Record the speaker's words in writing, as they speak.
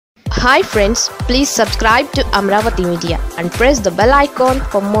Hi friends, please subscribe to Amaravathi Media and press the bell icon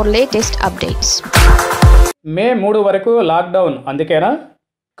for more latest updates. మే 3 వరకు lockdown అందుకేనా?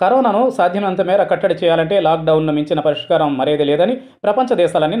 కరోనాను సాధ్యమైనంత మేర కట్టడి చేయాలంటే లాక్డౌన్ను మించిన పరిష్కారం మరేది లేదని ప్రపంచ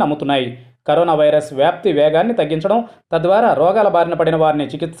దేశాలన్నీ నమ్ముతున్నాయి. కరోనా వైరస్ వ్యాప్తి వేగాన్ని తగ్గించడం, తద్వారా రోగాల బారిన పడిన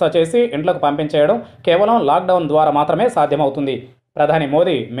వారిని చికిత్స చేసి ఇంట్లోకి పంపించేయడం కేవలం లాక్డౌన్ ద్వారా మాత్రమే సాధ్యమవుతుంది. ప్రధాని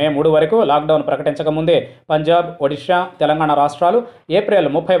మోదీ మే 3 వరకు లాక్డౌన్ ప్రకటించకముందే పంజాబ్, ఒడిషా, తెలంగాణ రాష్ట్రాలు ఏప్రిల్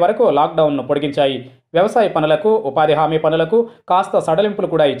 30 వరకు లాక్డౌన్ను పొడిగించాయి. వ్యవసాయ పనులకు, ఉపాధి హామీ పనులకు కాస్త సడలింపులు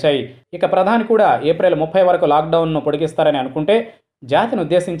కూడా ఇచ్చాయి. ఇక ప్రధాని కూడా ఏప్రిల్ 30 వరకు లాక్డౌన్ను పొడిగిస్తారని అనుకుంటే జాతిని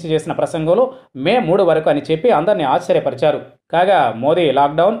ఉద్దేశించి చేసిన ప్రసంగంలో మే 3 వరకు అని చెప్పి అందరినీ ఆశ్చర్యపరిచారు. కాగా మోదీ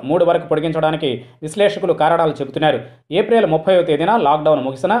లాక్డౌన్ 3 వరకు పొడిగించడానికి విశ్లేషకులు కారణాలు చెబుతున్నారు. ఏప్రిల్ 30వ తేదీన లాక్డౌన్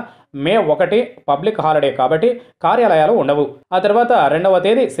ముగిసిన మే 1 పబ్లిక్ హాలిడే కాబట్టి కార్యాలయాలు ఉండవు. ఆ తర్వాత 2వ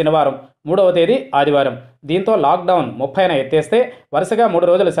తేదీ శనివారం, 3వ తేదీ ఆదివారం. దీంతో లాక్డౌన్ 30న ఎత్తేస్తే వరుసగా 3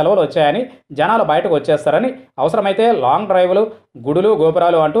 రోజులు సెలవులు వచ్చాయని జనాలు బయటకు వచ్చేస్తారని, అవసరమైతే లాంగ్ డ్రైవ్లు, గుడులు,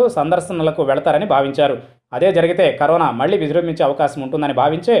 గోపురాలు అంటూ సందర్శనలకు వెళతారని భావించారు. అదే జరిగితే కరోనా మళ్లీ విజృంభించే అవకాశం ఉంటుందని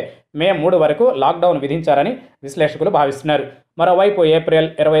భావించే మే 3 వరకు లాక్డౌన్ విధించారని విశ్లేషకులు భావిస్తున్నారు. మరోవైపు ఏప్రిల్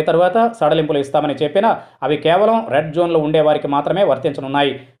 20 తర్వాత సడలింపులు ఇస్తామని చెప్పినా అవి కేవలం రెడ్ జోన్లో ఉండే వారికి మాత్రమే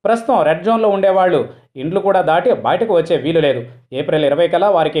వర్తించనున్నాయి. ప్రస్తుతం రెడ్ జోన్లో ఉండేవాళ్లు ఇండ్లు కూడా దాటి బయటకు వచ్చే వీలు లేదు. ఏప్రిల్ 20 కల్లా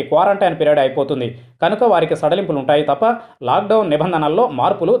వారికి క్వారంటైన్ పీరియడ్ అయిపోతుంది. కనుక వారికి సడలింపులు ఉంటాయి తప్ప లాక్డౌన్ నిబంధనల్లో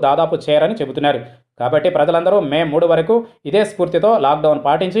మార్పులు దాదాపు చేయరని చెబుతున్నారు. కాబట్టి ప్రజలందరూ మే 3 వరకు ఇదే స్ఫూర్తితో లాక్డౌన్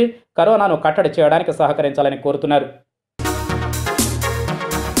పాటించి కరోనాను కట్టడి చేయడానికి సహకరించాలని కోరుతున్నారు.